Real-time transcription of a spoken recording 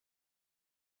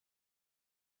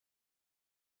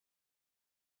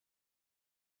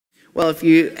Well, if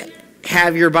you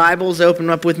have your Bibles, open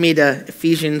up with me to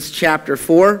Ephesians chapter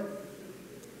 4.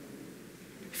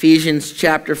 Ephesians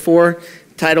chapter 4.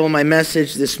 The title of my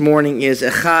message this morning is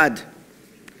Echad.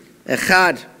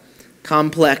 Echad,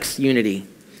 complex unity.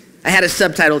 I had a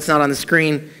subtitle, it's not on the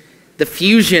screen. The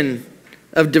fusion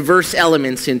of diverse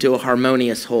elements into a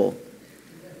harmonious whole.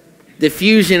 The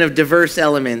fusion of diverse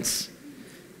elements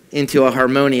into a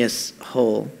harmonious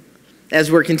whole. As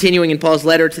we're continuing in Paul's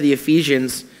letter to the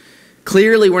Ephesians,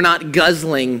 clearly we're not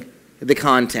guzzling the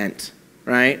content,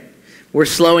 right? We're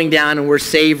slowing down and we're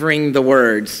savoring the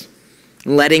words,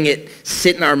 letting it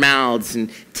sit in our mouths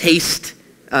and taste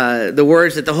the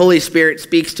words that the Holy Spirit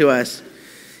speaks to us.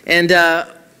 And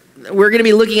we're going to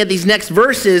be looking at these next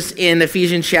verses in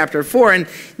Ephesians chapter 4. And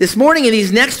this morning in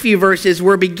these next few verses,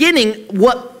 we're beginning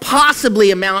what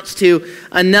possibly amounts to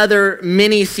another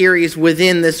mini-series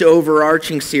within this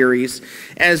overarching series.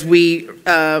 And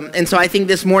so I think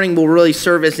this morning will really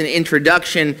serve as an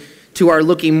introduction to our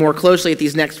looking more closely at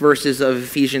these next verses of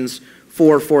Ephesians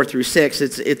 4 through 6.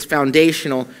 It's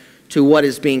foundational to what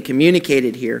is being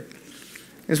communicated here.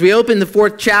 As we open the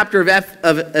fourth chapter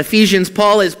of Ephesians,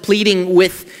 Paul is pleading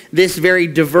with this very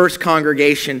diverse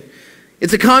congregation.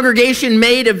 It's a congregation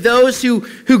made of those who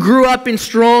grew up in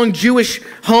strong Jewish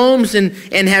homes and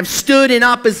have stood in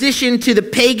opposition to the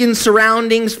pagan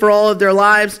surroundings for all of their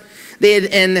lives.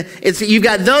 You've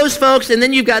got those folks, and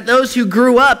then you've got those who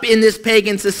grew up in this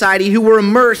pagan society who were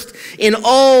immersed in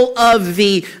all of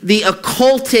the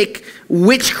occultic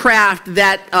witchcraft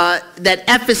that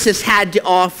Ephesus had to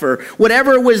offer.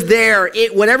 Whatever was there,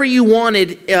 whatever you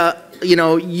wanted,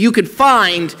 you could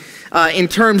find in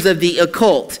terms of the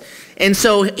occult. And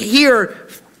so here,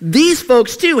 these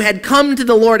folks too had come to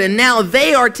the Lord, and now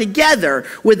they are together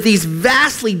with these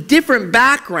vastly different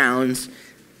backgrounds,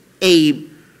 a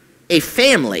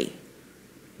family,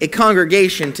 a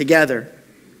congregation together.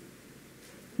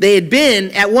 They had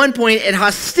been at one point at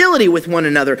hostility with one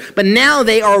another, but now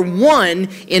they are one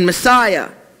in Messiah.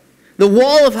 The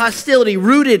wall of hostility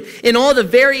rooted in all the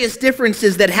various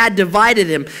differences that had divided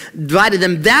them,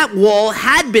 that wall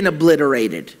had been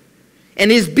obliterated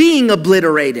and is being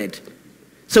obliterated.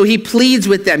 So he pleads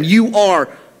with them, you are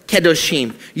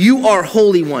Kedoshim, you are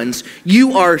holy ones,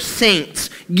 you are saints,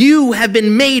 you have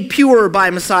been made pure by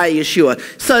Messiah Yeshua,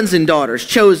 sons and daughters,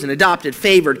 chosen, adopted,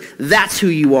 favored. That's who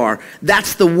you are.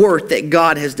 That's the worth that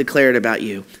God has declared about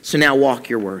you. So now walk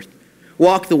your worth.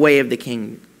 Walk the way of the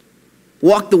king.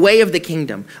 Walk the way of the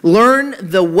kingdom. Learn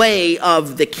the way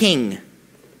of the king.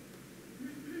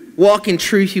 Walk in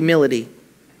true humility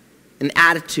and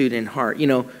attitude and heart.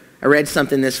 I read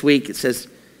something this week. It says,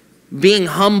 being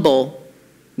humble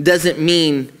doesn't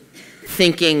mean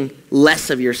thinking less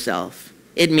of yourself.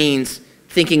 It means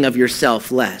thinking of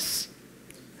yourself less.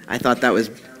 I thought that was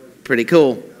pretty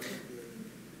cool.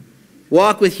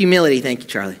 Walk with humility. Thank you,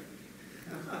 Charlie.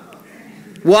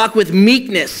 Walk with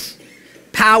meekness,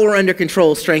 power under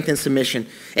control, strength and submission.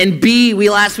 And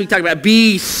last week talked about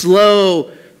be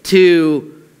slow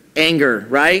to anger,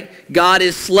 right? God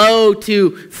is slow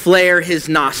to flare his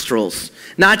nostrils.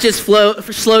 Not just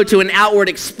slow to an outward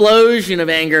explosion of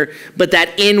anger, but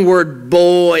that inward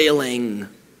boiling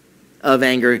of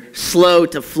anger. Slow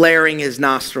to flaring his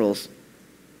nostrils.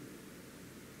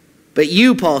 But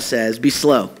you, Paul says, be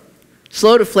slow.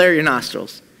 Slow to flare your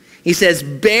nostrils. He says,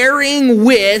 bearing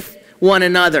with one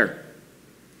another.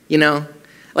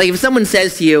 Like if someone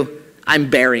says to you, I'm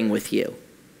bearing with you.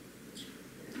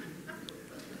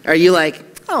 Are you like,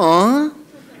 aw,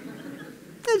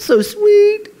 that's so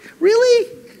sweet.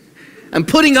 Really? I'm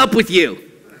putting up with you.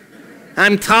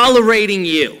 I'm tolerating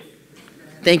you.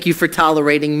 Thank you for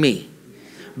tolerating me.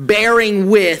 Bearing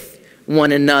with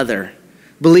one another.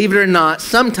 Believe it or not,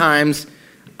 sometimes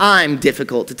I'm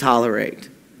difficult to tolerate.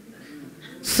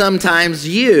 Sometimes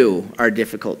you are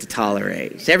difficult to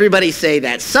tolerate. Everybody say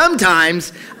that.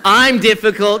 Sometimes I'm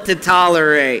difficult to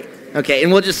tolerate. Okay,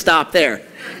 and we'll just stop there.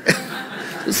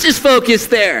 Let's just focus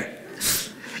there.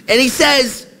 And he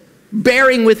says,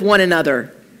 bearing with one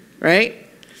another, right?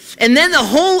 And then the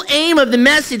whole aim of the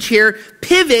message here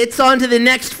pivots onto the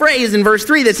next phrase in verse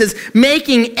 3 that says,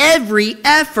 making every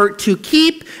effort to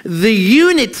keep the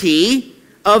unity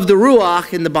of the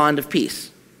Ruach in the bond of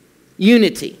peace.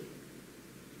 Unity.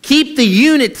 Keep the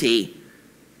unity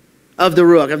of the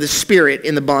Ruach, of the Spirit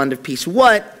in the bond of peace.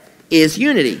 What is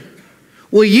unity?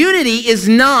 Well, unity is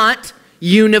not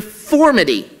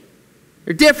uniformity.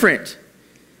 They're different.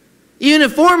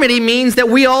 Uniformity means that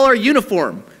we all are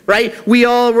uniform, right?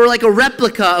 We're like a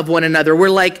replica of one another. We're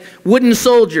like wooden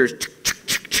soldiers.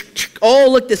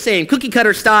 All look the same, cookie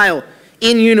cutter style,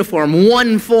 in uniform,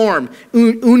 one form,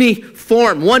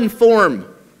 uniform, one form.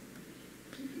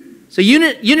 So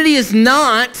unity is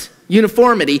not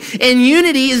uniformity, and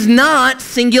unity is not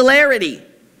singularity.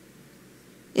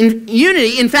 In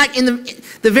unity, in fact, in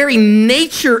the very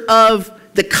nature of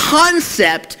the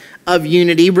concept of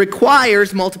unity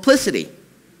requires multiplicity,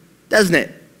 doesn't it?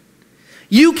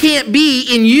 You can't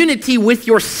be in unity with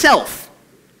yourself,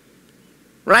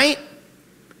 right?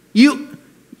 You're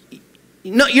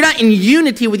not in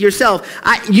unity with yourself.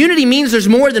 Unity means there's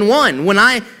more than one.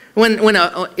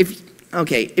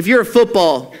 If you're a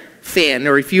football fan,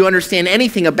 or if you understand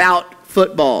anything about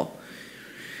football,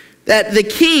 that the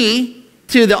key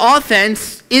to the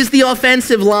offense is the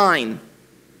offensive line.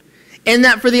 And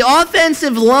that for the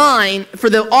offensive line, for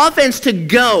the offense to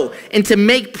go and to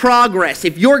make progress,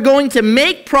 if you're going to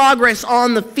make progress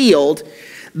on the field,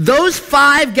 those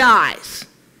 5 guys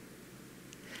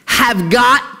have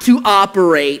got to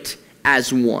operate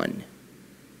as one.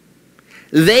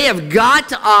 They have got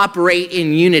to operate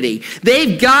in unity.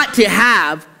 They've got to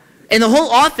have, and the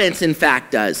whole offense in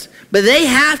fact does, but they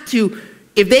have to,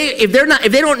 if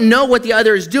they don't know what the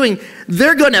other is doing,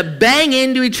 they're going to bang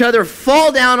into each other,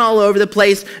 fall down all over the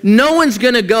place. No one's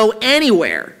going to go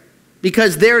anywhere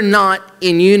because they're not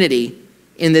in unity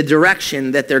in the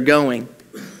direction that they're going.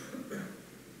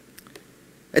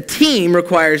 A team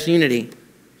requires unity.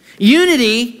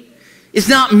 Unity is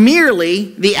not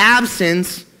merely the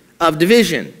absence of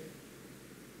division.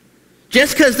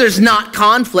 Just because there's not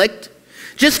conflict,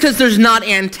 just because there's not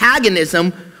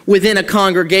antagonism within a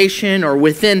congregation or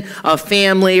within a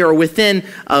family or within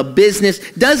a business,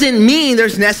 doesn't mean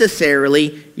there's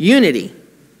necessarily unity.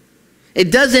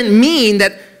 It doesn't mean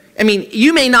that,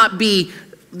 you may not be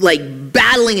like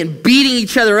battling and beating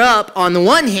each other up on the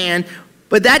one hand,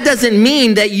 but that doesn't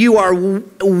mean that you are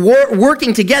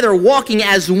working together, walking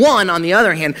as one on the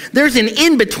other hand. There's an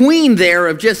in-between there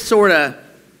of just sort of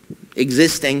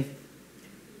existing,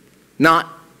 not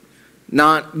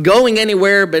going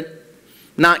anywhere, but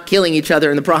not killing each other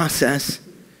in the process.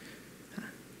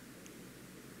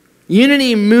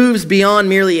 Unity moves beyond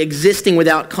merely existing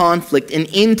without conflict and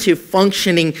into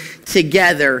functioning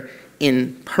together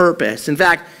in purpose. In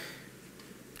fact,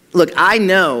 look, I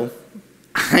know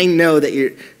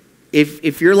that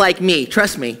if you're like me,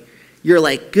 trust me, you're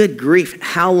like, good grief,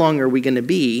 how long are we going to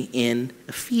be in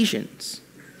Ephesians?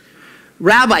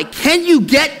 Rabbi, can you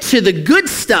get to the good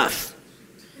stuff?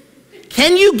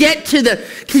 Can you get to the,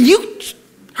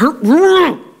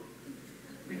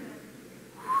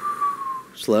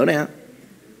 slow down.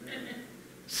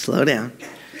 Slow down.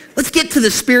 Let's get to the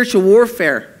spiritual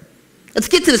warfare. Let's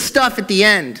get to the stuff at the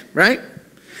end, right?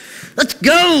 Let's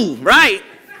go, right?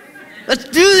 Let's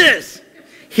do this.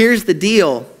 Here's the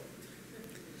deal.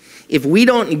 If we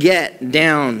don't get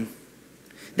down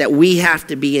that we have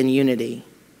to be in unity,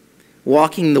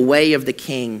 walking the way of the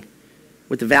King,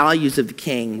 with the values of the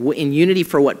King, in unity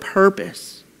for what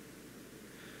purpose?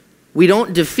 We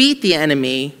don't defeat the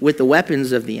enemy with the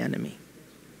weapons of the enemy.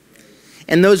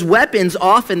 And those weapons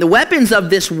often, the weapons of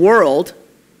this world,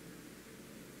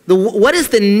 what is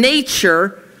the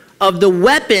nature of the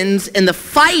weapons and the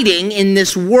fighting in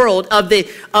this world, of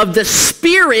the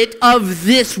spirit of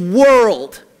this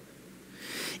world,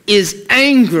 is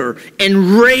anger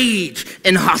and rage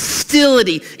and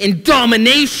hostility and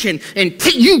domination and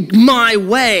take you my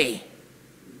way.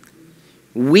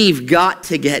 We've got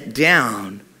to get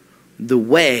down the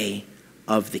way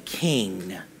of the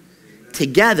King.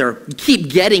 Together, keep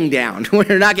getting down.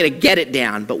 We're not going to get it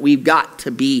down, but we've got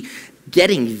to be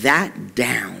getting that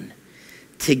down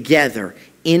together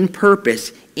in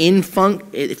purpose, in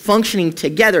functioning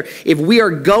together. If we are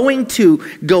going to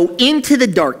go into the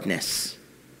darkness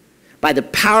by the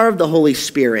power of the Holy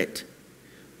Spirit,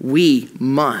 we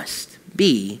must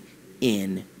be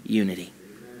in unity.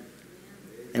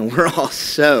 And we're all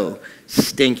so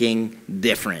stinking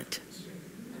different.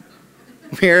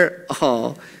 We're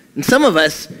all, and some of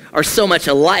us are so much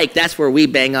alike, that's where we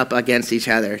bang up against each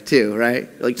other too, right?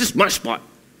 Like, just my spot.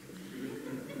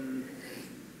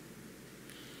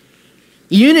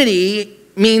 Unity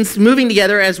means moving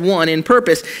together as one in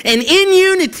purpose. And in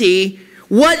unity,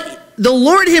 what the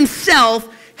Lord himself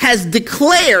has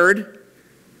declared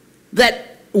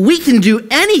that we can do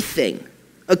anything,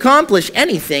 accomplish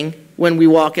anything when we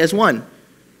walk as one.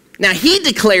 Now, he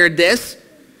declared this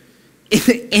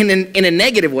in a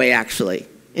negative way, actually.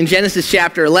 In Genesis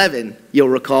chapter 11, you'll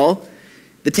recall,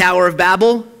 the Tower of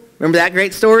Babel. Remember that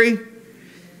great story?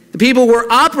 The people were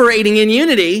operating in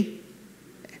unity.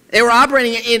 They were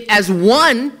operating as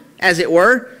one, as it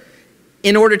were,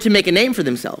 in order to make a name for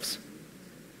themselves.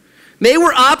 They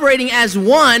were operating as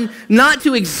one, not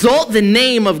to exalt the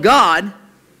name of God,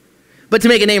 but to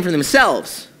make a name for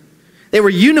themselves. They were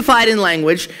unified in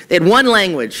language. They had one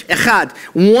language, Echad,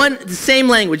 the same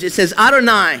language. It says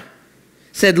Adonai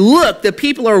said, look, the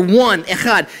people are one,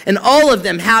 Echad, and all of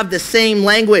them have the same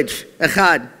language,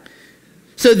 Echad.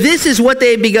 So this is what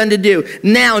they have begun to do.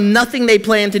 Now nothing they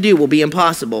plan to do will be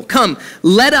impossible. Come,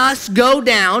 let us go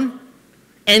down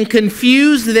and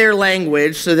confuse their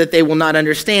language so that they will not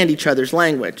understand each other's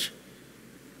language.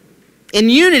 In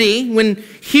unity, when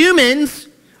humans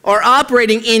are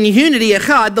operating in unity,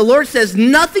 Echad, the Lord says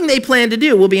nothing they plan to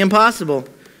do will be impossible.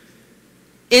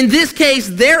 In this case,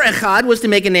 their Echad was to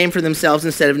make a name for themselves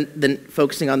instead of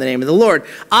focusing on the name of the Lord.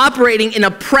 Operating in a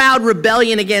proud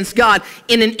rebellion against God,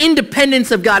 in an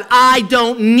independence of God. I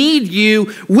don't need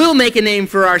you. We'll make a name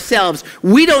for ourselves.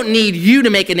 We don't need you to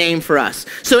make a name for us.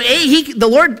 So the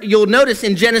Lord, you'll notice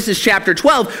in Genesis chapter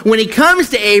 12, when he comes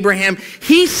to Abraham,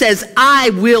 he says, I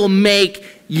will make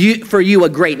for you a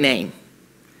great name.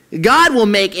 God will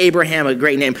make Abraham a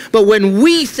great name. But when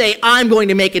we say, I'm going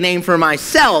to make a name for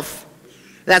myself,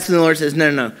 that's when the Lord says,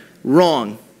 no,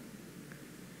 wrong.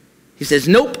 He says,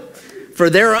 nope, for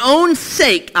their own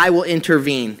sake I will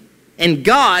intervene. And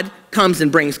God comes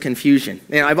and brings confusion.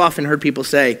 You know, I've often heard people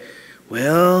say,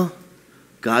 well,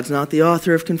 God's not the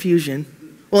author of confusion.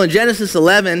 Well, in Genesis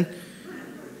 11,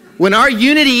 when our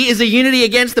unity is a unity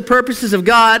against the purposes of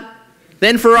God,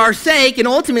 then for our sake, and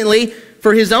ultimately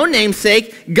for his own name's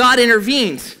sake, God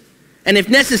intervenes. And if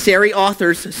necessary,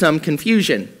 authors some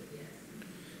confusion.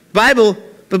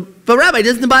 But Rabbi,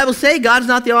 doesn't the Bible say God's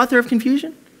not the author of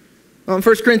confusion? Well, in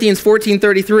 1 Corinthians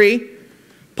 14:33,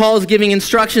 Paul is giving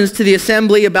instructions to the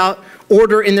assembly about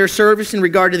order in their service in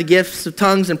regard to the gifts of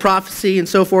tongues and prophecy and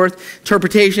so forth,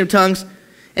 interpretation of tongues.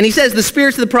 And he says the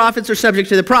spirits of the prophets are subject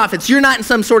to the prophets. You're not in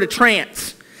some sort of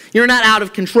trance. You're not out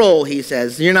of control, he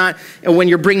says. You're not when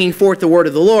you're bringing forth the word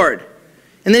of the Lord.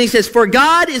 And then he says, for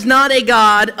God is not a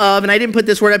God of, and I didn't put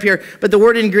this word up here, but the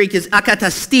word in Greek is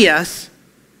akatastias,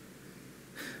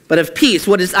 but of peace.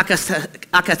 What is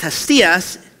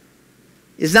akatastias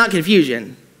is not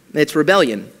confusion. It's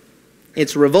rebellion.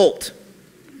 It's revolt.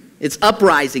 It's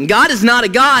uprising. God is not a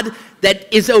God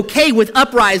that is okay with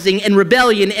uprising and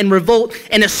rebellion and revolt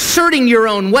and asserting your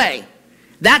own way.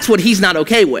 That's what he's not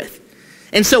okay with.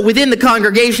 And so within the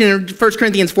congregation in 1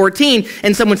 Corinthians 14,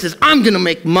 and someone says, I'm going to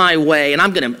make my way, and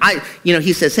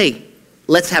he says, hey,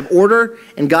 let's have order,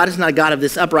 and God is not a God of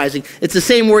this uprising. It's the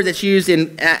same word that's used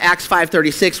in Acts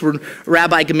 5:36, where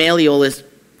Rabbi Gamaliel is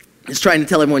trying to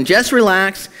tell everyone, just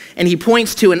relax, and he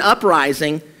points to an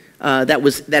uprising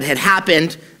that had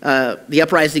happened, the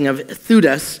uprising of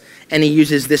Theudas, and he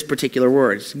uses this particular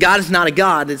word. God is not a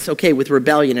God that's okay with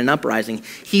rebellion and uprising.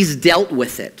 He's dealt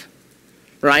with it,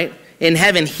 right? In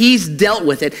heaven, he's dealt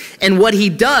with it. And what he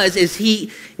does is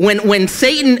when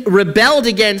Satan rebelled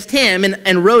against him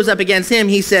and rose up against him,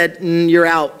 he said, you're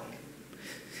out.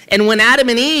 And when Adam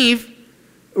and Eve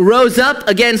rose up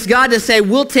against God to say,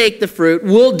 we'll take the fruit,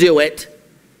 we'll do it,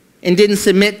 and didn't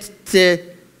submit to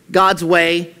God's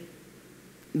way,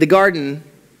 the garden,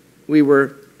 we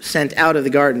were sent out of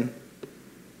the garden.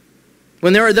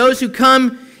 When there are those who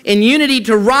come in unity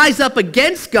to rise up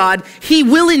against God, he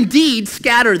will indeed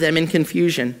scatter them in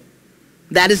confusion.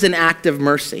 That is an act of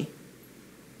mercy.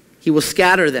 He will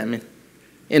scatter them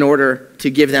in order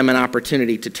to give them an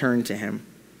opportunity to turn to him.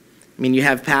 I mean, you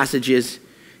have passages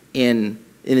in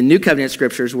the New Covenant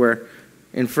scriptures where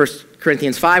in 1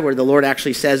 Corinthians 5 where the Lord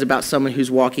actually says about someone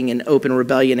who's walking in open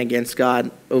rebellion against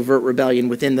God, overt rebellion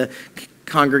within the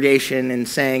congregation and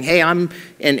saying, hey,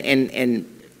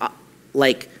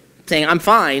 saying, I'm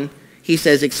fine, he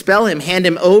says, expel him, hand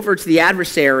him over to the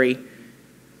adversary,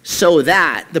 so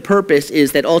that the purpose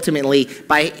is that ultimately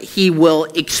he will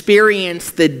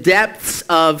experience the depths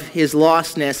of his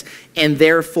lostness and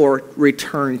therefore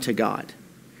return to God.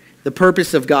 The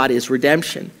purpose of God is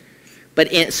redemption.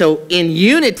 So in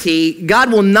unity, God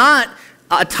will not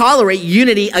tolerate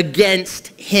unity against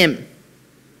him.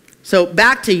 So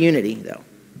back to unity, though.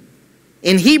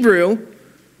 In Hebrew,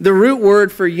 the root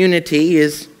word for unity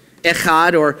is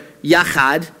Echad or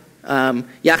Yachad.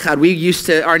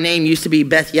 Yachad, our name used to be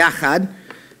Beth Yachad,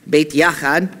 Beit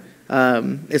Yachad.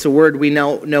 It's a word we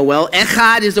know well.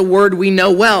 Echad is a word we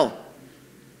know well.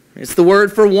 It's the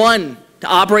word for one, to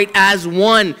operate as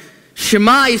one.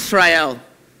 Shema Yisrael.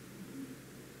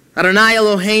 Adonai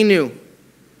Eloheinu.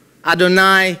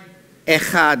 Adonai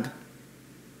Echad.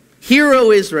 Hear,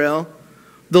 O Israel,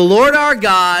 the Lord our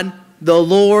God, the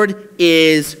Lord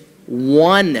is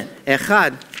one.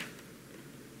 Echad.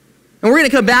 And we're going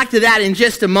to come back to that in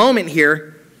just a moment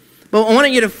here. But I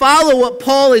want you to follow what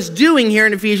Paul is doing here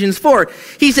in Ephesians 4.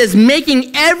 He says,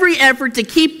 making every effort to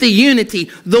keep the unity,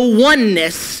 the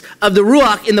oneness of the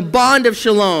Ruach in the bond of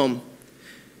Shalom.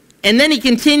 And then he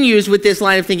continues with this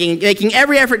line of thinking, making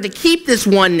every effort to keep this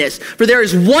oneness. For there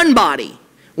is one body,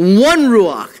 one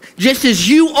Ruach, just as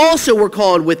you also were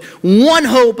called with one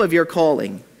hope of your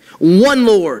calling, one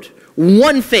Lord,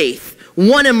 one faith,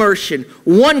 one immersion,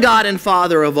 one God and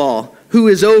Father of all, who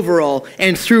is over all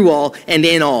and through all and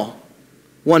in all.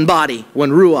 One body, one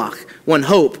Ruach, one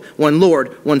hope, one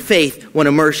Lord, one faith, one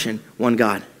immersion, one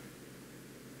God.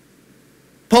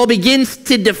 Paul begins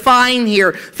to define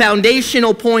here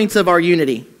foundational points of our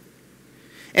unity.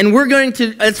 And we're going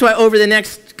to, that's why over the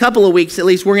next couple of weeks at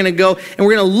least, we're going to go and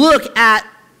we're going to look at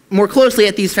more closely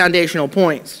at these foundational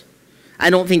points. I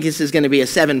don't think this is going to be a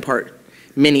 7-part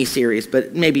mini-series,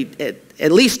 but maybe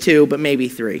at least 2, but maybe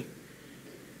 3.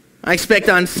 I expect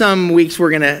on some weeks we're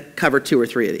going to cover 2 or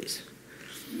 3 of these.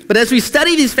 But as we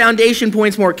study these foundation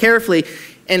points more carefully,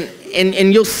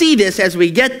 and you'll see this as we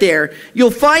get there,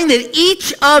 you'll find that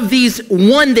each of these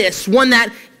one that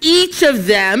each of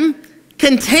them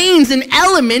contains an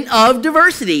element of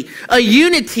diversity, a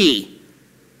unity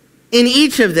in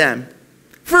each of them.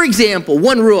 For example,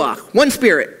 one Ruach, one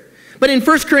Spirit. But in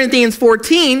 1 Corinthians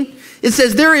 14, it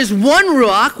says there is one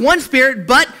Ruach, one Spirit,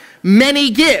 but many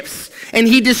gifts, and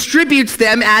he distributes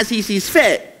them as he sees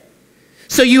fit.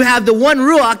 So you have the one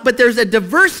Ruach, but there's a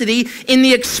diversity in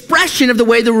the expression of the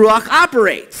way the Ruach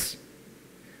operates.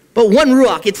 But one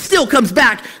Ruach, it still comes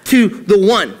back to the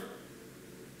one.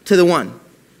 To the one.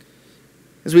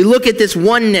 As we look at this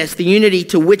oneness, the unity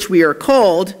to which we are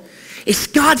called,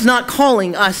 God's not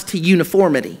calling us to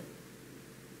uniformity.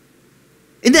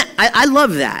 I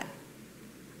love that.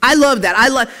 I love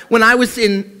that. When I was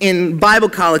in Bible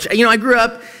college, I grew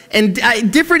up and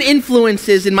different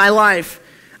influences in my life.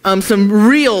 Some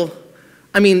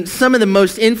of the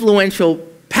most influential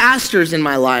pastors in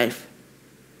my life,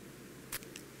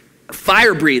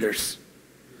 fire breathers,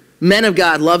 men of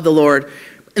God, love the Lord,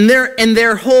 and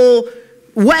their whole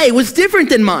way was different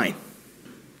than mine.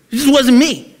 It just wasn't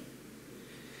me.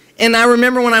 And I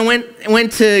remember when I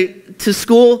went to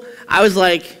school, I was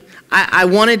like,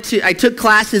 I took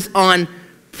classes on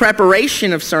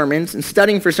preparation of sermons and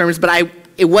studying for sermons, but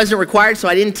it wasn't required, so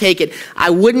I didn't take it.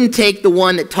 I wouldn't take the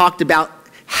one that talked about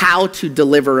how to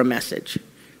deliver a message.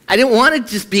 I didn't want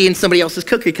to just be in somebody else's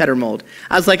cookie cutter mold.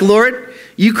 I was like, Lord,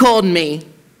 you called me.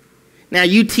 Now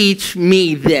you teach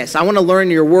me this. I want to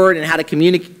learn your word and how to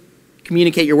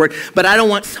communicate your word, but I don't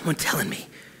want someone telling me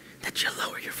that you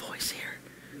lower your voice here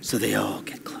so they all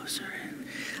get closer.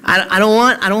 I don't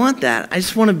want that. I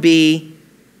just want to be,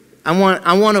 I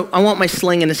want my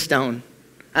sling and a stone.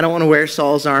 I don't want to wear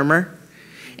Saul's armor.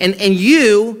 And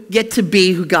you get to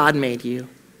be who God made you.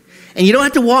 And you don't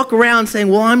have to walk around saying,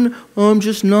 well, I'm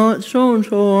just not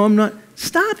so-and-so, I'm not.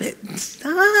 Stop it.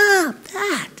 Stop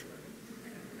that.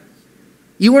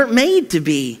 You weren't made to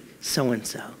be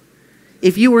so-and-so.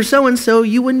 If you were so-and-so,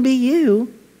 you wouldn't be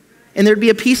you. And there'd be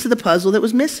a piece of the puzzle that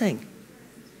was missing.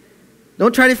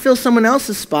 Don't try to fill someone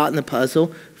else's spot in the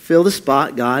puzzle. Fill the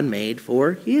spot God made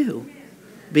for you.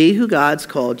 Be who God's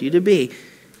called you to be.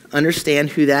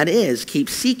 Understand who that is. Keep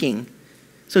seeking.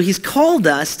 So he's called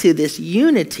us to this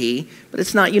unity, but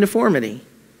it's not uniformity.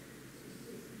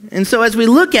 And so as we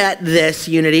look at this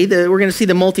unity, we're going to see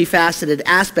the multifaceted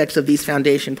aspects of these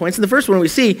foundation points. And the first one we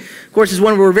see, of course, is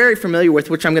one we're very familiar with,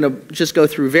 which I'm going to just go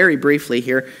through very briefly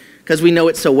here, because we know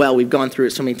it so well. We've gone through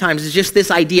it so many times. It's just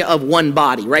this idea of one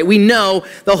body, right? We know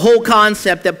the whole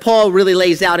concept that Paul really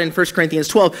lays out in 1 Corinthians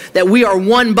 12, that we are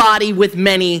one body with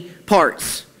many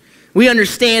parts. We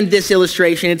understand this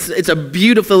illustration. It's a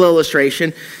beautiful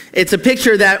illustration. It's a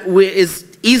picture that is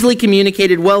easily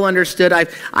communicated, well understood.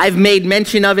 I've made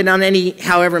mention of it on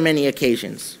however many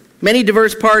occasions. Many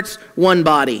diverse parts, one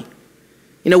body.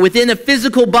 Within a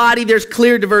physical body, there's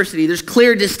clear diversity. There's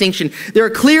clear distinction. There are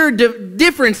clear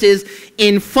differences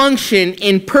in function,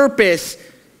 in purpose,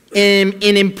 in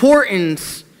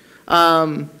importance,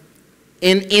 in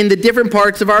the different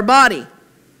parts of our body.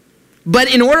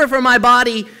 But in order for my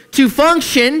body to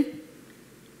function,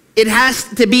 it has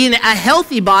to be a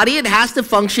healthy body. It has to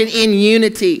function in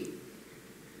unity.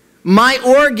 My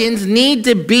organs need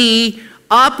to be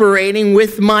operating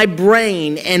with my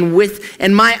brain, and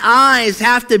my eyes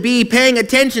have to be paying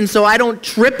attention so I don't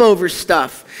trip over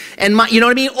stuff. And you know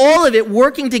what I mean? All of it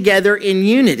working together in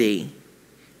unity.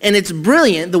 And it's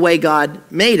brilliant the way God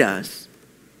made us.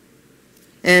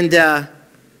 And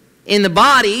in the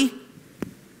body,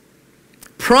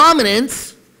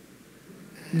 prominence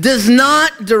does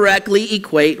not directly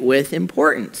equate with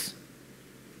importance.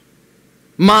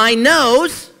 My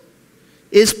nose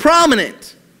is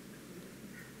prominent.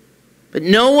 But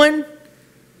no one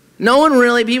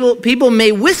really, people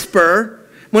may whisper,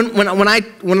 When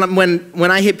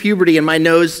I hit puberty and my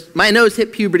nose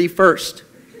hit puberty first.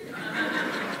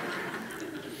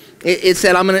 It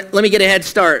said, let me get a head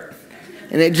start.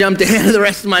 And it jumped ahead of the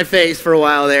rest of my face for a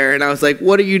while there. And I was like,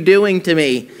 what are you doing to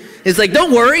me? It's like,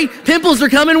 don't worry, pimples are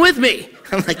coming with me.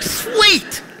 I'm like,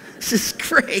 sweet, this is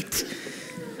great.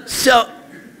 So,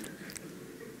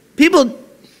 people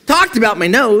talked about my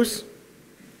nose.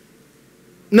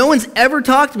 No one's ever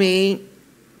talked to me,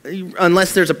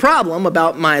 unless there's a problem,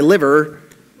 about my liver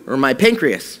or my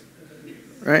pancreas,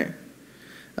 right?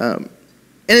 And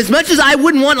as much as I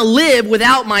wouldn't want to live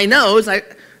without my nose, I'm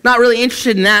not really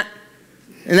interested in that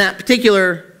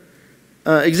particular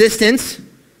existence.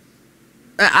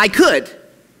 I could.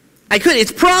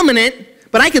 It's prominent,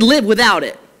 but I could live without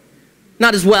it.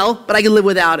 Not as well, but I could live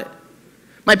without it.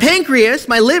 My pancreas,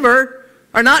 my liver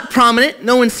are not prominent.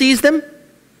 No one sees them.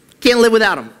 Can't live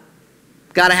without them.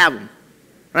 Got to have them,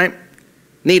 right?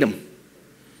 Need them.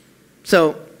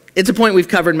 So it's a point we've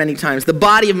covered many times. The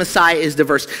body of Messiah is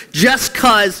diverse. Just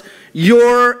because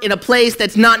you're in a place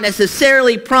that's not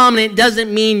necessarily prominent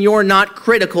doesn't mean you're not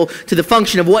critical to the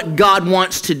function of what God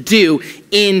wants to do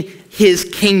in his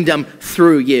kingdom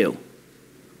through you.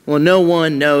 Well, no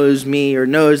one knows me or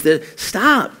knows that.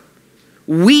 Stop.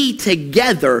 We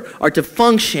together are to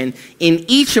function in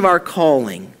each of our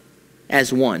calling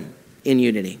as one in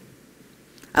unity.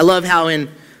 I love how in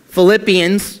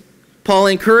Philippians, Paul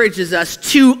encourages us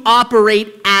to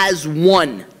operate as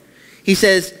one. He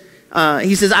says, when I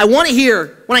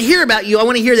hear about you, I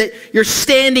want to hear that you're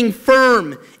standing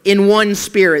firm in one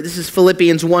spirit. This is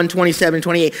Philippians 1, 27,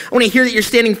 28. I want to hear that you're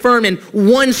standing firm in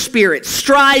one spirit,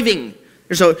 striving.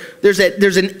 There's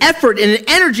an effort and an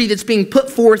energy that's being put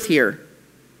forth here.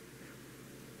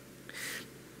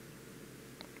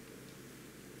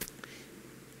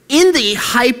 In the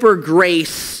hyper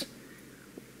grace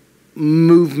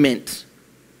movement,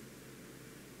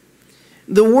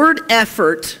 the word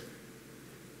effort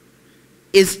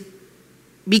is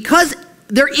because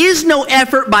there is no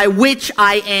effort by which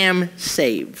I am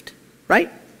saved,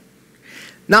 right?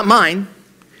 Not mine.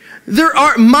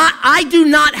 I do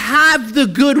not have the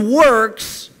good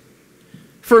works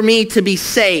for me to be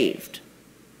saved.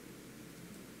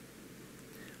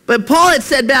 But Paul had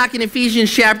said back in Ephesians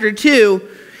chapter 2,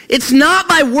 it's not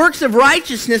by works of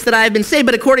righteousness that I have been saved,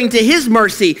 but according to his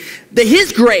mercy,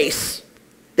 his grace,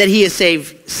 that he has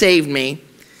saved me.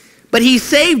 But he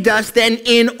saved us then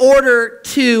in order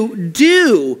to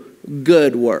do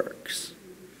good works.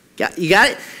 You got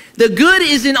it? The good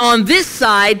isn't on this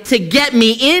side to get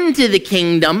me into the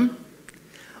kingdom.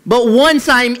 But once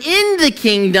I'm in the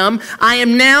kingdom, I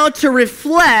am now to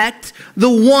reflect the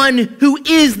one who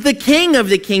is the king of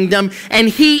the kingdom, and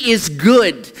he is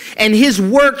good, and his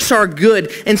works are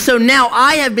good. And so now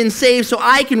I have been saved so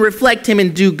I can reflect him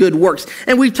and do good works.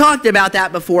 And we've talked about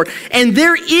that before. And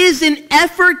there is an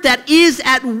effort that is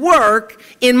at work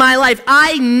in my life.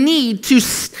 I need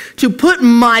to put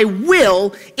my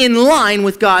will in line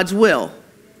with God's will.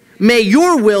 May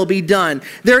your will be done.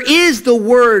 There is the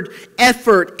word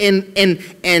effort and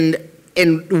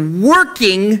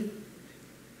working,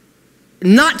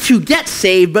 not to get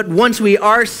saved, but once we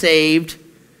are saved,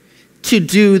 to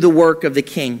do the work of the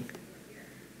King,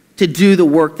 to do the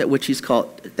work that he's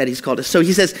called us. So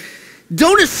he says,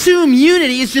 don't assume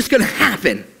unity is just going to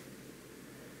happen.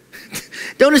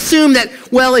 Don't assume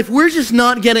that, well, if we're just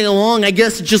not getting along, I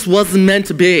guess it just wasn't meant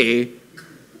to be.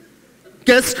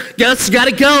 Guess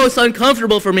gotta go, it's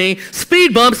uncomfortable for me.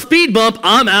 Speed bump,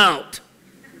 I'm out.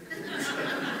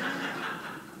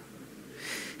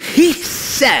 He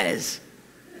says,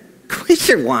 quit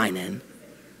your whining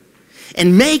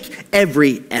and make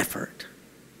every effort.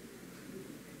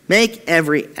 Make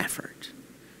every effort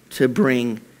to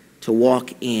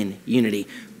walk in unity.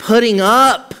 Putting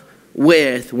up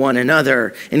with one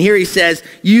another. And here he says,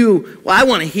 I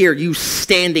want to hear you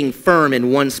standing firm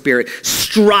in one spirit,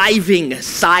 striving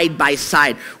side by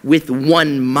side with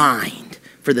one mind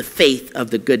for the faith of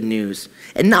the good news,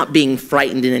 and not being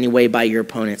frightened in any way by your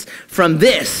opponents. From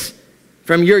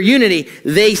your unity,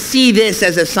 they see this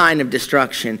as a sign of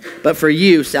destruction, but for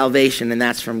you, salvation, and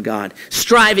that's from God.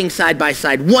 Striving side by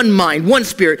side, one mind, one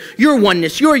spirit, your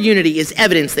oneness, your unity is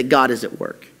evidence that God is at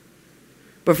work.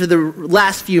 But for the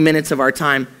last few minutes of our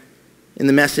time in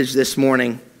the message this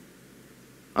morning,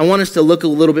 I want us to look a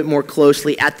little bit more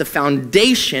closely at the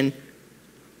foundation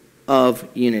of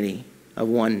unity, of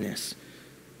oneness.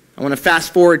 I want to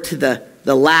fast forward to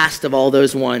the last of all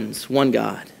those ones, one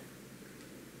God.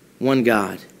 One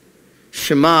God.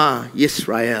 Shema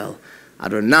Yisrael.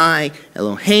 Adonai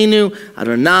Eloheinu,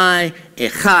 Adonai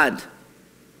Echad.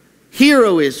 Hear,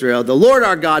 O Israel, the Lord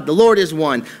our God, the Lord is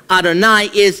one. Adonai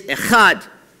is Echad.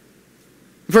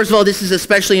 First of all, this is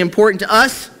especially important to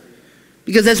us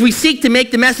because as we seek to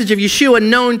make the message of Yeshua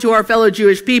known to our fellow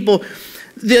Jewish people,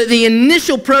 the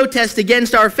initial protest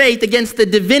against our faith, against the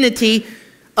divinity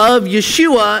of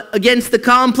Yeshua, against the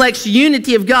complex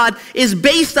unity of God, is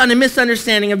based on a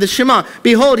misunderstanding of the Shema.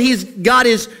 Behold, God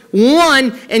is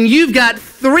one, and you've got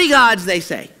three gods, they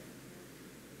say.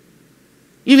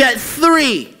 You've got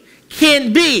three.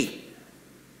 Can't be.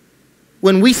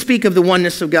 When we speak of the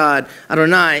oneness of God,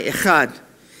 Adonai, Echad,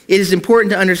 it is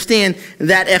important to understand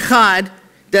that Echad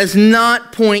does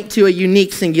not point to a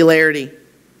unique singularity.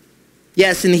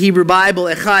 Yes, in the Hebrew Bible,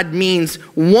 Echad means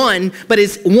one, but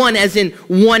it's one as in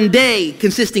one day,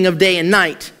 consisting of day and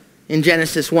night. In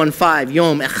Genesis 1:5,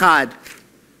 Yom Echad.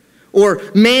 Or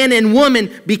man and woman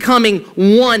becoming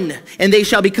one, and they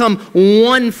shall become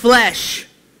one flesh.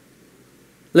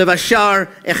 Levashar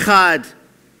Echad.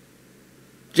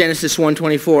 Genesis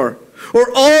 1:24.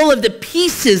 Or all of the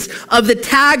pieces of the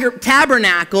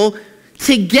tabernacle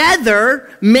together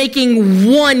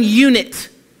making one unit.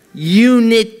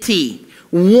 Unity.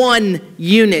 One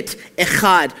unit.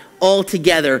 Echad. All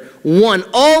together. One.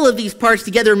 All of these parts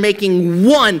together making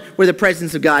one where the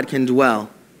presence of God can dwell.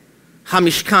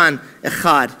 Hamishkan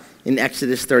Echad in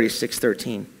Exodus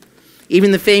 36:13.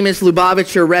 Even the famous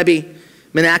Lubavitcher Rebbe,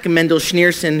 Menachem Mendel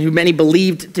Schneerson, who many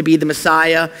believed to be the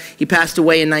Messiah, he passed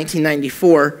away in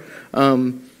 1994,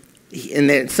 and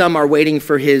then some are waiting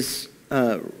for his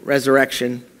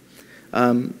resurrection.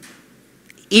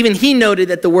 Even he noted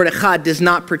that the word Echad does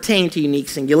not pertain to unique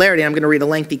singularity. I'm going to read a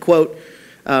lengthy quote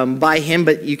by him,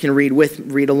 but you can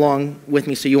read along with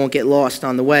me so you won't get lost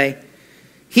on the way.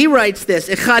 He writes this: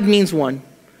 Echad means one.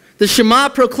 The Shema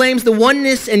proclaims the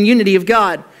oneness and unity of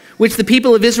God, which the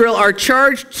people of Israel are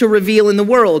charged to reveal in the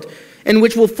world, and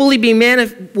which will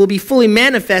be fully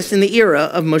manifest in the era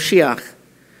of Moshiach.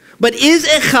 But is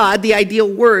Echad the ideal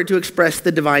word to express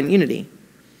the divine unity?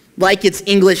 Like its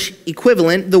English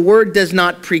equivalent, the word does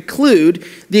not preclude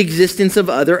the existence of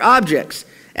other objects,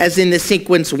 as in the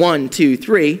sequence 1, 2,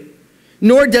 3,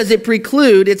 nor does it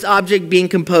preclude its object being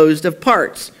composed of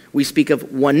parts. We speak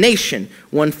of one nation,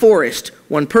 one forest,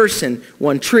 one person,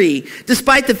 one tree,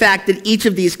 despite the fact that each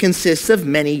of these consists of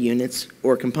many units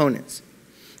or components.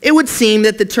 It would seem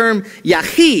that the term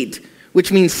Yachid,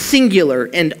 which means singular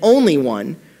and only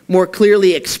one, more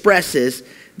clearly expresses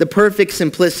the perfect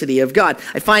simplicity of God.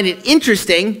 I find it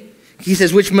interesting, he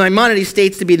says, which Maimonides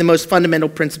states to be the most fundamental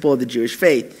principle of the Jewish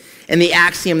faith, and the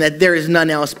axiom that there is none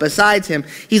else besides him.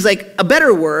 He's like, a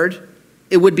better word,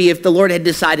 it would be if the Lord had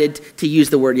decided to use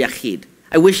the word Yachid.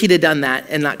 I wish he'd have done that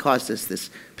and not caused us this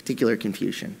particular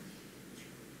confusion.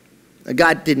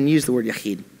 God didn't use the word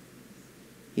Yachid.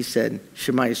 He said,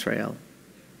 Shema Yisrael,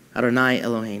 Adonai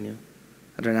Eloheinu,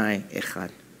 Adonai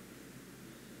Echad.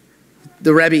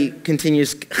 The Rebbe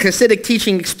continues, Hasidic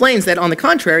teaching explains that, on the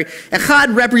contrary,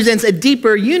 Echad represents a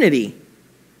deeper unity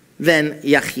than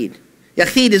Yachid.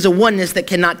 Yachid is a oneness that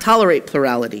cannot tolerate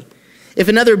plurality. If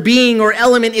another being or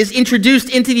element is introduced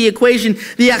into the equation,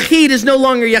 the Yachid is no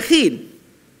longer Yachid.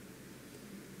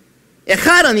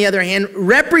 Echad, on the other hand,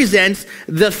 represents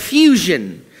the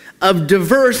fusion of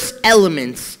diverse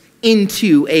elements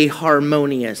into a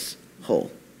harmonious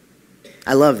whole.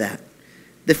 I love that.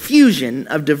 The fusion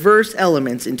of diverse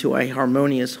elements into a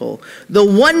harmonious whole. The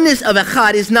oneness of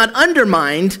Echad is not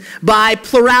undermined by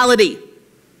plurality.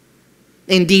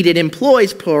 Indeed, it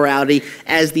employs plurality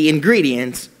as the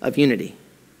ingredients of unity.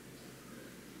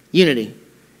 Unity.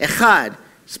 Echad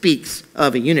speaks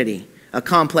of a unity, a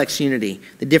complex unity,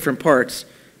 the different parts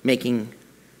making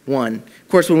one. Of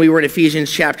course, when we were in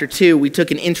Ephesians chapter 2, we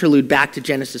took an interlude back to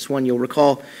Genesis 1. You'll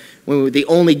recall when the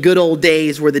only good old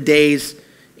days were the days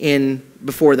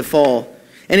before the fall.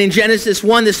 And in Genesis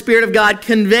 1, the Spirit of God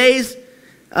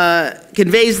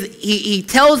he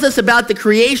tells us about the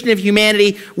creation of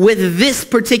humanity with this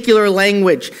particular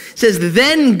language. It says,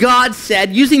 then God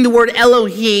said, using the word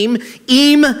Elohim,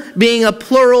 im being a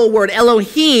plural word.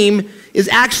 Elohim is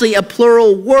actually a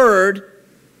plural word.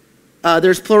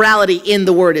 There's plurality in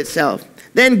the word itself.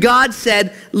 Then God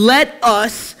said, let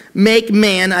us make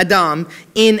man, Adam,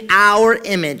 in our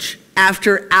image,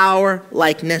 after our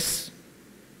likeness.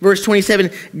 Verse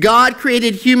 27, God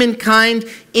created humankind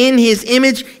in his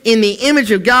image. In the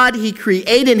image of God, he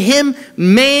created him.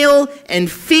 Male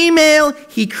and female,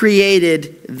 he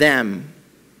created them.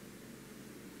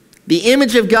 The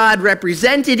image of God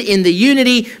represented in the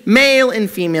unity, male and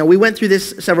female. We went through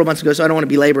this several months ago, so I don't want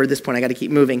to belabor at this point. I got to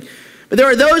keep moving. But there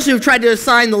are those who have tried to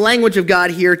assign the language of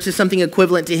God here to something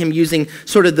equivalent to him using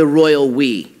sort of the royal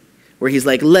we, where he's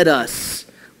like, let us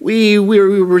we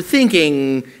were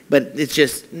thinking, but it's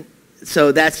just,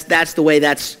 so that's the way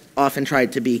that's often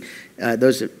tried to be,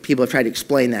 those people have tried to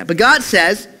explain that. But God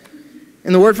says,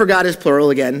 and the word for God is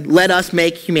plural again, let us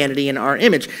make humanity in our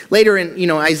image. Later in,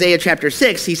 Isaiah chapter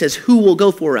 6, he says, who will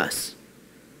go for us?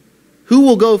 Who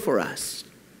will go for us?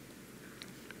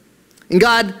 And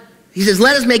God, he says,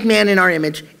 let us make man in our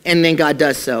image, and then God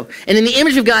does so. And in the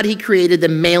image of God, he created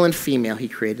them, male and female, he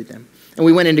created them. And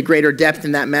we went into greater depth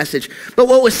in that message. But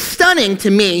what was stunning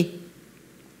to me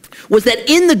was that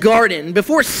in the garden,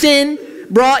 before sin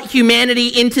brought humanity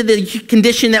into the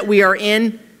condition that we are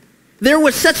in, there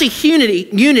was such a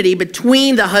unity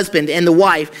between the husband and the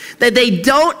wife that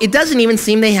it doesn't even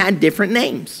seem they had different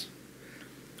names.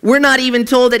 We're not even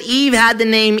told that Eve had the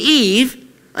name Eve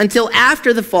until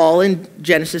after the fall in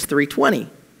Genesis 3:20.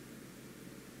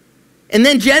 And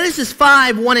then Genesis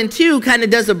 5:1 and 2 kind of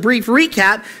does a brief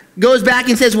recap, goes back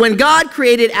and says, when God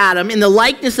created Adam, in the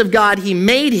likeness of God he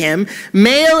made him,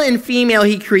 male and female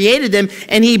he created them,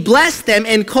 and he blessed them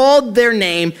and called their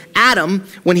name Adam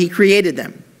when he created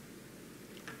them.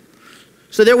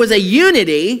 So there was a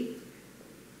unity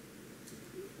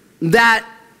that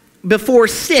before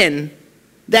sin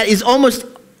that is almost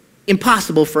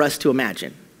impossible for us to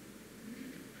imagine.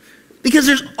 Because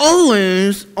there's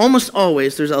almost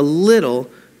always, there's a little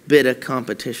bit of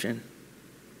competition.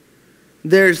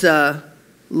 There's a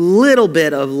little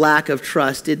bit of lack of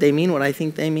trust. Did they mean what I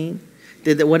think they mean?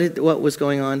 What was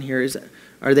going on here?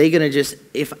 Are they going to just,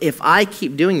 if I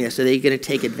keep doing this, are they going to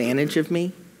take advantage of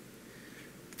me?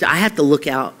 I have to look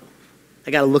out.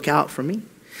 I got to look out for me.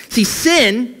 See,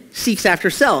 sin seeks after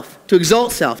self, to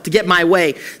exalt self, to get my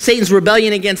way. Satan's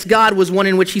rebellion against God was one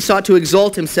in which he sought to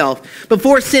exalt himself.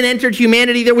 Before sin entered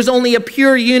humanity, there was only a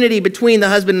pure unity between the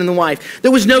husband and the wife.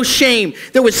 There was no shame.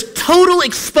 There was total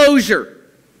exposure.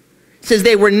 It says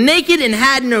they were naked and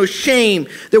had no shame.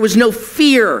 There was no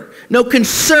fear, no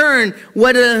concern.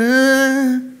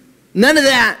 None of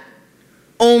that.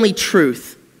 Only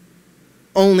truth.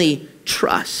 Only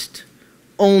trust.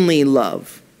 Only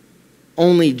love.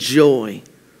 Only joy.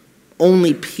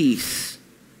 Only peace.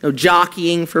 No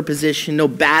jockeying for position. No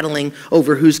battling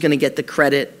over who's going to get the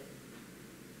credit.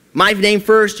 My name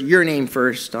first, your name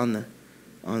first on the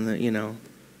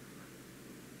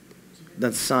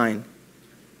that sign.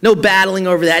 No battling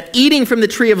over that. Eating from the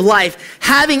tree of life.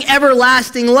 Having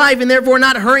everlasting life and therefore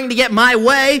not hurrying to get my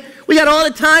way. We got all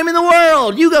the time in the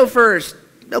world. You go first.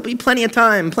 There'll be plenty of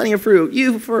time, plenty of fruit.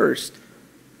 You first.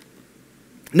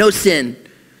 No sin.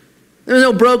 There was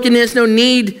no brokenness, no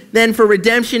need then for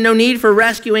redemption, no need for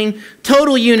rescuing.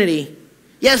 Total unity.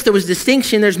 Yes, there was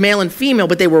distinction. There's male and female,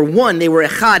 but they were one. They were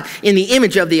Echad in the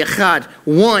image of the Echad.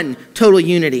 One. Total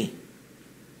unity.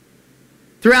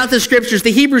 Throughout the scriptures,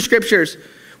 the Hebrew scriptures,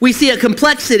 we see a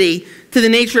complexity to the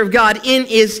nature of God in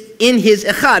his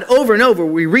Echad. Over and over,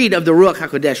 we read of the Ruach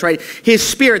HaKodesh, right? His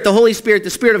Spirit, the Holy Spirit, the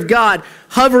Spirit of God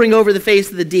hovering over the face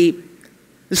of the deep.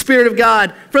 The Spirit of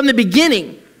God from the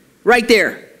beginning, right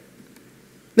there.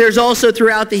 There's also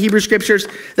throughout the Hebrew scriptures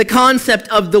the concept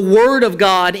of the Word of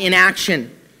God in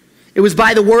action. It was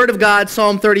by the Word of God,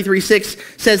 Psalm 33:6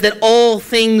 says that all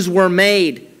things were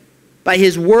made. By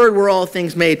his word were all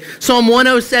things made. Psalm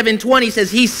 107:20 says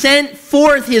he sent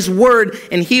forth his word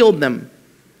and healed them.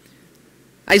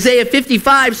 Isaiah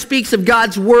 55 speaks of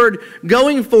God's word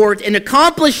going forth and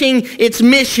accomplishing its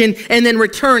mission and then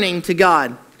returning to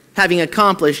God, having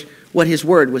accomplished what his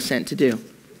word was sent to do.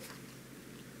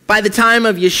 By the time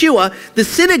of Yeshua, the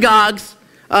synagogues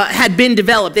had been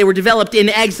developed. They were developed in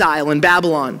exile in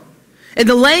Babylon. And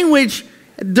the language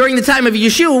during the time of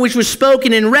Yeshua, which was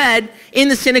spoken and read in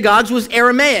the synagogues, was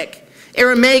Aramaic.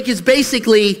 Aramaic is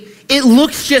basically, it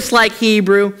looks just like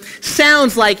Hebrew,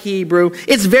 sounds like Hebrew,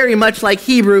 it's very much like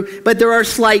Hebrew, but there are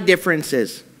slight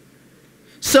differences.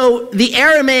 So the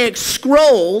Aramaic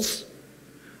scrolls,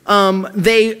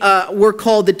 they were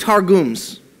called the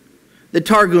Targums. The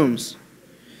Targums.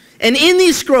 And in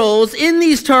these scrolls, in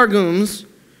these Targums,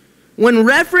 when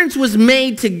reference was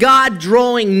made to God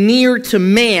drawing near to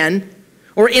man,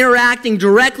 or interacting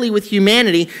directly with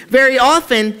humanity, very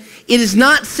often it is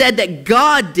not said that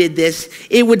God did this.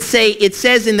 It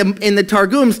says in the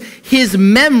Targums, his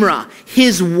memra,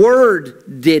 his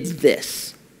word did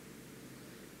this.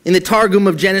 In the Targum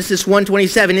of Genesis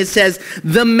 1:27, it says,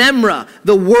 the memra,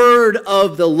 the word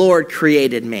of the Lord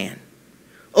created man.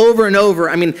 Over and over,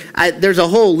 there's a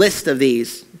whole list of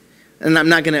these. And I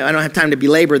don't have time to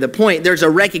belabor the point. There's a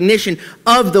recognition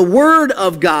of the word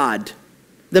of God.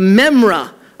 The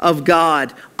memra of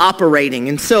God operating.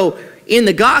 And so in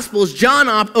the Gospels, John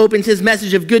opens his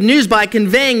message of good news by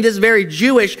conveying this very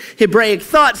Jewish Hebraic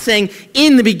thought, saying,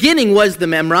 in the beginning was the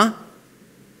memra.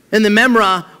 And the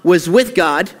Memra was with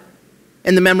God,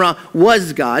 and the Memra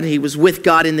was God. He was with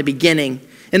God in the beginning.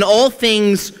 And all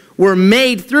things were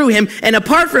made through him, and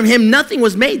apart from him, nothing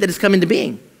was made that has come into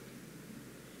being.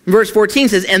 Verse 14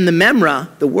 says, and the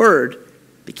Memra, the Word,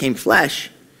 became flesh,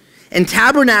 and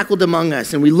tabernacled among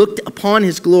us, and we looked upon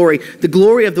his glory, the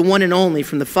glory of the one and only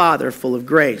from the Father, full of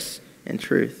grace and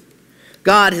truth.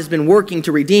 God has been working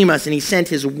to redeem us, and he sent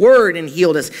his Word and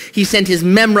healed us. He sent his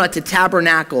Memra to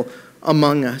tabernacle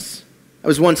among us. I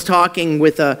was once talking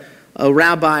with a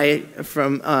rabbi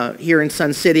from here in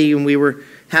Sun City, and we were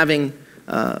having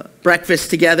breakfast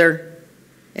together,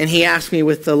 and he asked me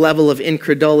with a level of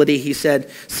incredulity, he said,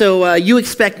 so you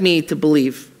expect me to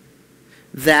believe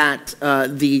that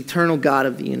the eternal God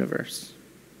of the universe,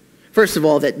 first of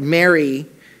all, that Mary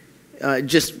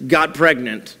just got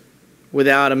pregnant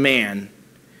without a man,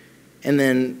 and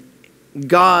then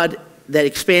God that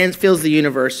expands, fills the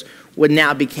universe, would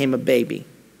now became a baby.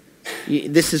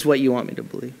 This is what you want me to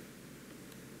believe.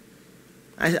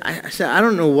 I said, I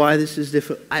don't know why this is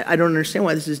difficult. I don't understand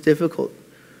why this is difficult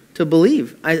to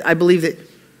believe. I believe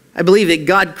that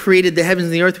God created the heavens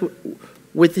and the earth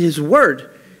with his Word.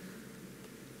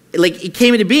 Like, it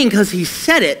came into being because he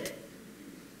said it.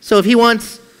 So if he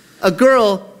wants a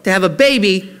girl to have a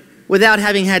baby without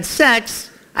having had sex,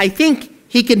 I think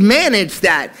he could manage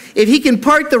that. If he can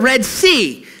part the Red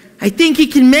Sea, I think he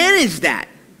can manage that.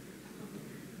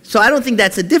 So I don't think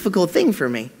that's a difficult thing for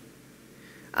me.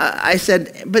 I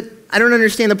said, but I don't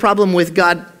understand the problem with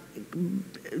God,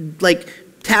 like,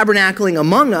 tabernacling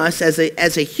among us as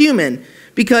a human,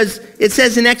 because it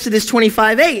says in Exodus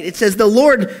 25:8, it says, the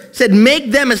Lord said,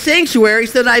 make them a sanctuary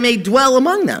so that I may dwell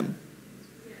among them.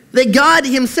 That God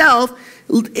himself,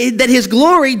 that his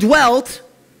glory dwelt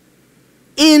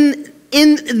in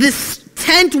this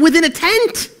tent within a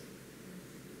tent.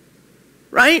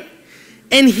 Right?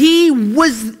 And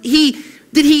was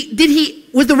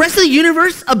the rest of the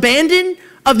universe abandoned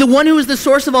of the one who is the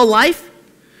source of all life?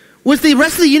 Was the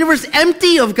rest of the universe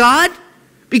empty of God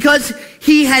because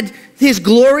he had his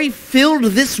glory filled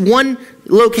this one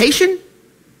location?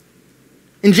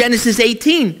 In Genesis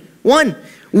 18:1,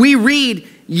 we read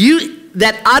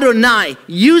that Adonai,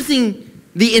 using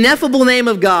the ineffable name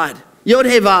of God,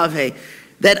 Yod-Heh-Vav-Heh,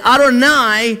 that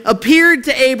Adonai appeared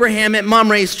to Abraham at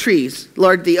Mamre's trees,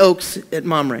 the oaks at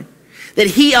Mamre. That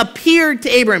he appeared to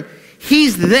Abraham.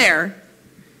 He's there.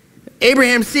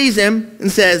 Abraham sees him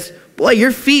and says, boy,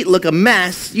 your feet look a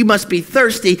mess. You must be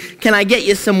thirsty. Can I get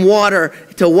you some water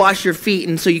to wash your feet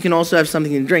and so you can also have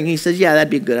something to drink? And he says, yeah, that'd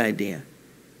be a good idea.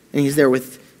 And he's there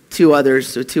with two others,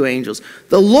 so two angels.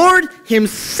 The Lord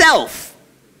himself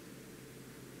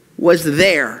was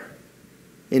there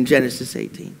in Genesis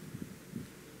 18.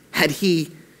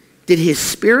 Did his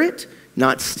Spirit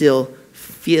not still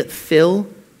fill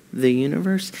the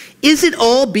universe? Is it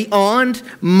all beyond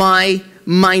my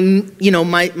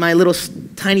little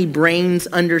tiny brain's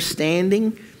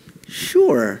understanding?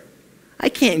 Sure. I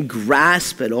can't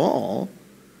grasp it all.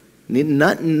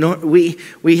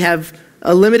 We have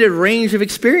a limited range of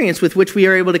experience with which we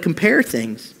are able to compare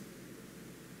things.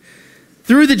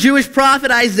 Through the Jewish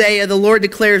prophet Isaiah, the Lord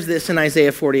declares this in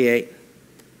Isaiah 48.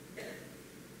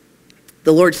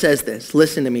 The Lord says this,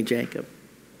 listen to me, Jacob,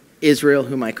 Israel,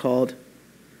 whom I called,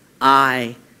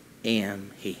 I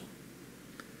am he.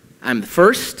 I'm the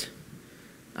first,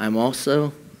 I'm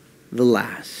also the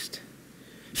last.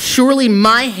 Surely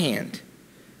my hand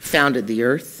founded the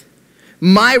earth,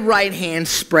 my right hand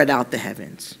spread out the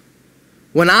heavens.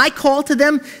 When I call to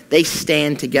them, they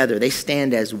stand together. They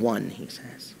stand as one, he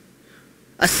says.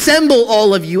 Assemble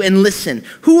all of you and listen.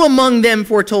 Who among them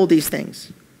foretold these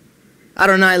things?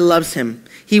 Adonai loves him.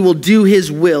 He will do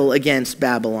his will against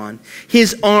Babylon,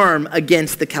 his arm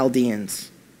against the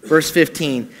Chaldeans. Verse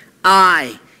 15,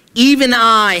 even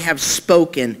I have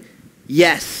spoken.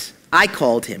 Yes, I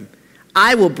called him.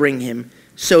 I will bring him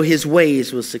so his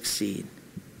ways will succeed.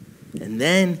 And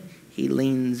then he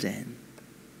leans in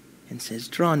and says,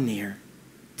 draw near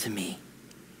to me.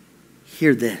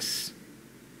 Hear this.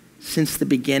 Since the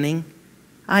beginning,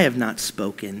 I have not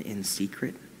spoken in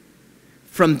secret.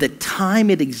 From the time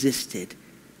it existed,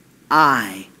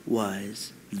 I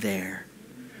was there.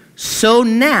 So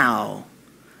now,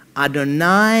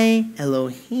 Adonai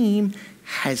Elohim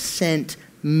has sent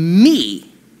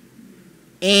me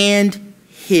and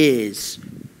his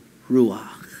Ruach.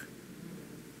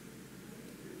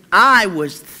 I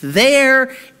was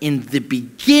there in the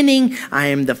beginning. I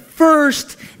am the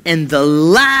first and the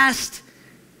last.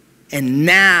 And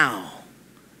now,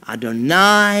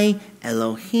 Adonai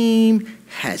Elohim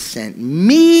has sent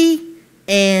me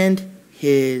and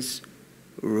his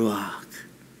Ruach.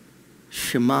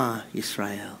 Shema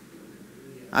Yisrael.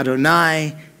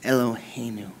 Adonai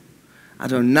Eloheinu.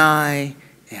 Adonai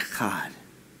Echad.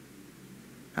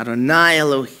 Adonai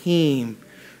Elohim.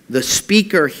 The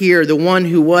speaker here, the one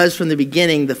who was from the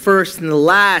beginning, the first and the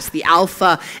last, the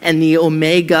Alpha and the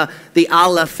Omega, the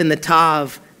Aleph and the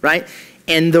Tav, right?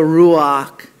 And the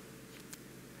Ruach.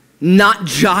 Not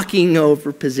jockeying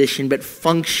over position, but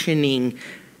functioning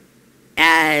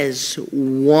as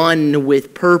one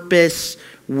with purpose,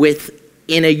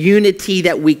 in a unity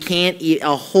that we can't,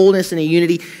 a wholeness and a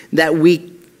unity that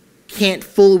we can't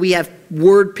fully, we have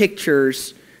word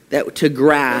pictures that to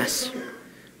grasp,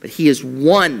 but he is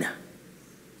one.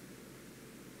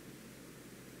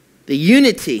 The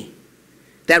unity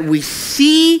that we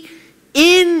see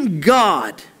in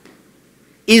God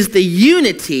is the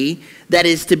unity that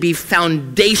is to be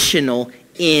foundational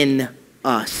in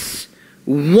us.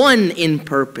 One in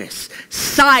purpose,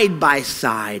 side by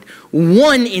side,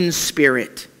 one in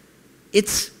spirit.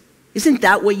 Isn't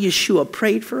that what Yeshua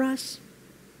prayed for us?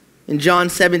 In John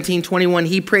 17:21,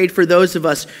 he prayed for those of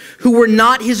us who were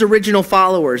not his original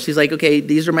followers. He's like, okay,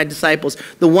 these are my disciples,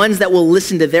 the ones that will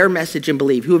listen to their message and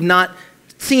believe, who have not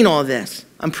seen all this.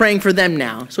 I'm praying for them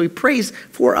now. So he prays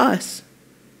for us.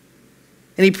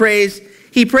 And he prays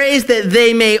that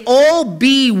they may all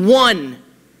be one.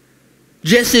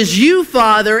 Just as you,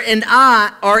 Father, and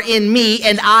I are in me,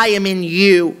 and I am in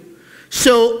you.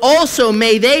 So also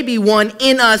may they be one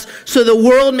in us, so the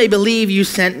world may believe you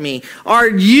sent me. Our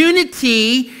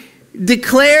unity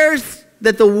declares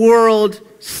to the world,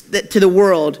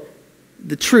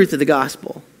 the truth of the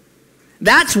gospel.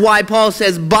 That's why Paul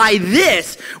says, by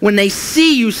this, when they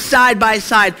see you side by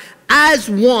side as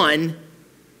one,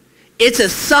 it's a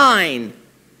sign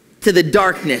to the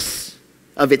darkness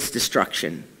of its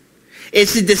destruction.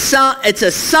 It's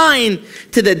a sign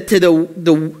to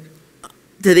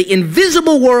the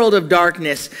invisible world of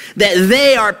darkness that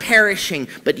they are perishing,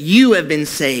 but you have been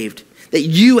saved, that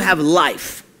you have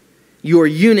life, your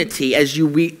unity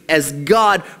as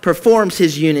God performs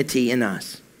his unity in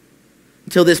us.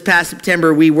 Until this past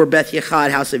September, we were Beth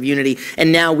Echad, House of Unity,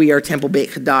 and now we are Temple Beit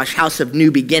Chadash, House of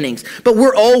New Beginnings. But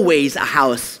we're always a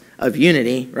house of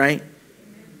unity, right?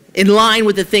 In line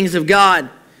with the things of God.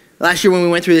 Last year when we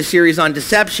went through the series on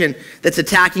deception that's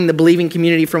attacking the believing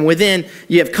community from within,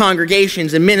 you have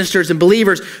congregations and ministers and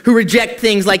believers who reject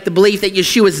things like the belief that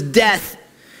Yeshua's death,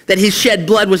 that his shed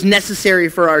blood was necessary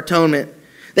for our atonement,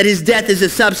 that his death is a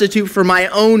substitute for my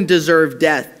own deserved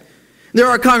death. There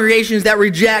are congregations that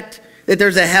reject that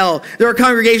there's a hell. There are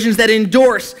congregations that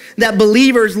endorse that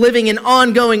believers living in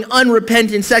ongoing,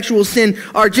 unrepentant sexual sin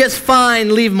are just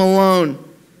fine, leave them alone.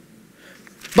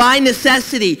 By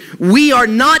necessity, we are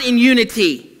not in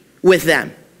unity with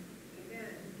them.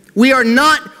 We are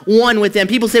not one with them.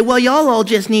 People say, well, y'all all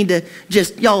need to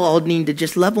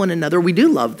just love one another. We do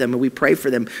love them and we pray for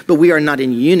them, but we are not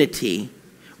in unity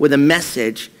with a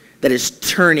message that is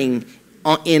turning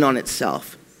in on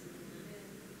itself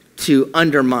to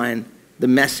undermine the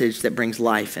message that brings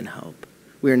life and hope.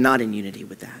 We are not in unity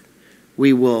with that.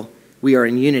 We are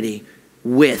in unity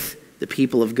with the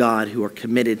people of God who are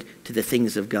committed to the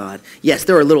things of God. Yes,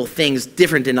 there are little things,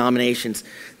 different denominations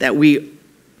that we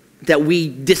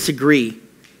disagree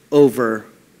over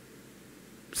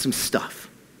some stuff.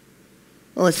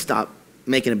 Well, let's stop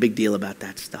making a big deal about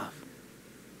that stuff.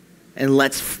 And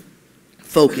let's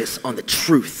focus on the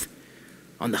truth,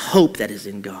 on the hope that is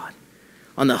in God,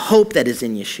 on the hope that is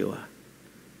in Yeshua.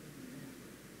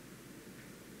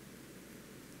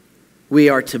 We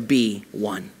are to be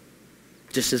one.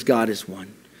 Just as God is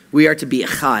one. We are to be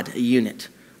Echad, a unit,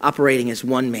 operating as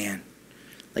one man,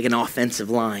 like an offensive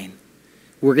line.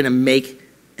 We're going to make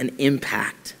an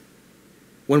impact.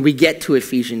 When we get to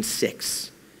Ephesians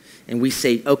 6, and we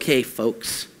say, okay,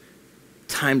 folks,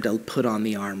 time to put on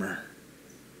the armor,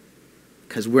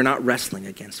 because we're not wrestling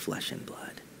against flesh and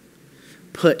blood.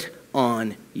 Put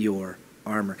on your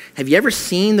armor. Have you ever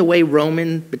seen the way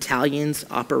Roman battalions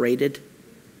operated?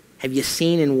 Have you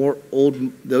seen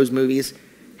in those movies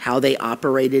how they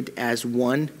operated as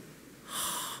one?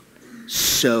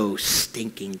 So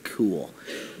stinking cool.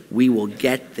 We will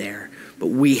get there, but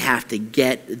we have to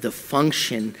get the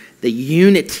function, the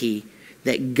unity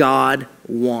that God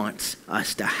wants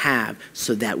us to have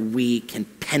so that we can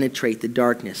penetrate the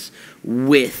darkness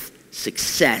with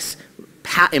success,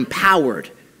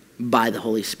 empowered by the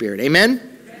Holy Spirit.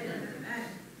 Amen? Amen.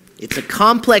 It's a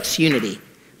complex unity,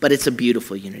 but it's a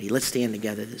beautiful unity. Let's stand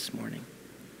together this morning.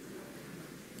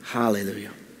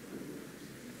 Hallelujah.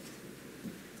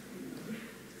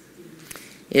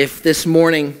 If this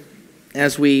morning,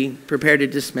 as we prepare to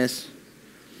dismiss,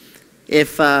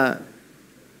 if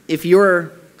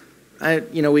you're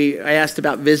I asked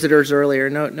about visitors earlier.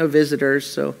 No visitors,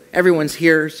 so everyone's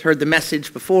here, has heard the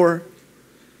message before.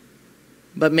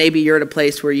 But maybe you're at a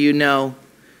place where you know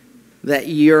that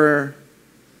you're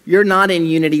not in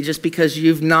unity just because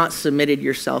you've not submitted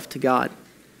yourself to God.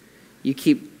 You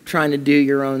keep trying to do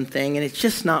your own thing, and it's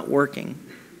just not working.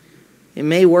 It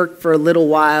may work for a little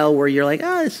while where you're like,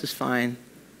 this is fine.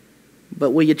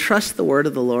 But will you trust the word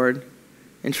of the Lord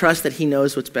and trust that he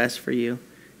knows what's best for you?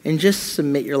 And just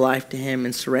submit your life to him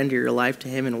and surrender your life to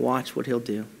him and watch what he'll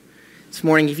do. This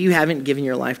morning, if you haven't given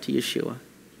your life to Yeshua,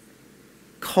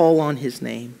 call on his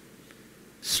name.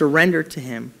 Surrender to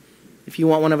him. If you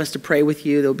want one of us to pray with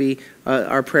you, there'll be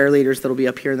our prayer leaders that'll be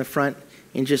up here in the front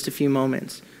in just a few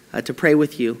moments to pray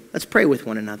with you. Let's pray with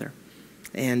one another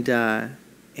and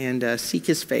seek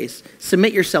his face.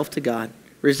 Submit yourself to God.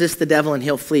 Resist the devil and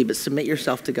he'll flee, but submit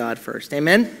yourself to God first.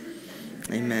 Amen?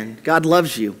 Amen. God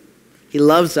loves you. He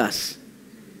loves us.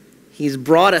 He's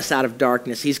brought us out of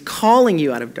darkness. He's calling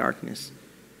you out of darkness.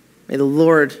 May the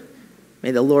Lord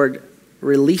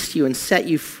release you and set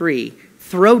you free.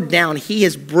 Throw down. He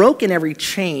has broken every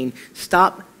chain.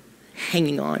 Stop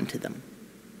hanging on to them.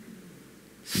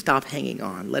 Stop hanging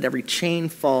on. Let every chain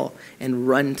fall and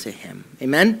run to him.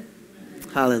 Amen?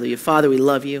 Hallelujah. Father, we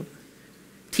love you.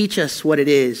 Teach us what it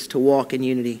is to walk in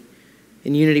unity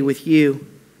with you,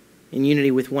 in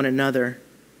unity with one another,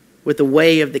 with the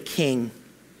way of the King.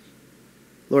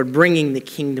 Lord, bringing the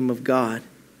kingdom of God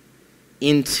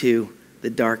into the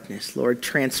darkness. Lord,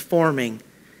 transforming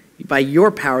by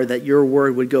your power that your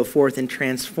word would go forth and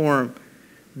transform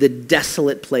the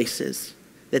desolate places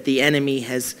that the enemy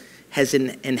has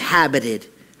inhabited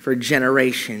for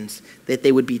generations, that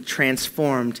they would be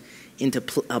transformed into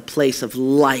a place of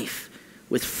life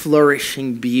with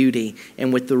flourishing beauty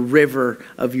and with the river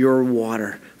of your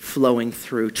water flowing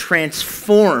through.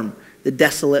 Transform the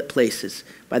desolate places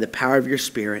by the power of your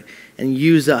Spirit and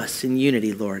use us in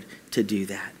unity, Lord, to do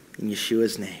that. In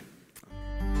Yeshua's name.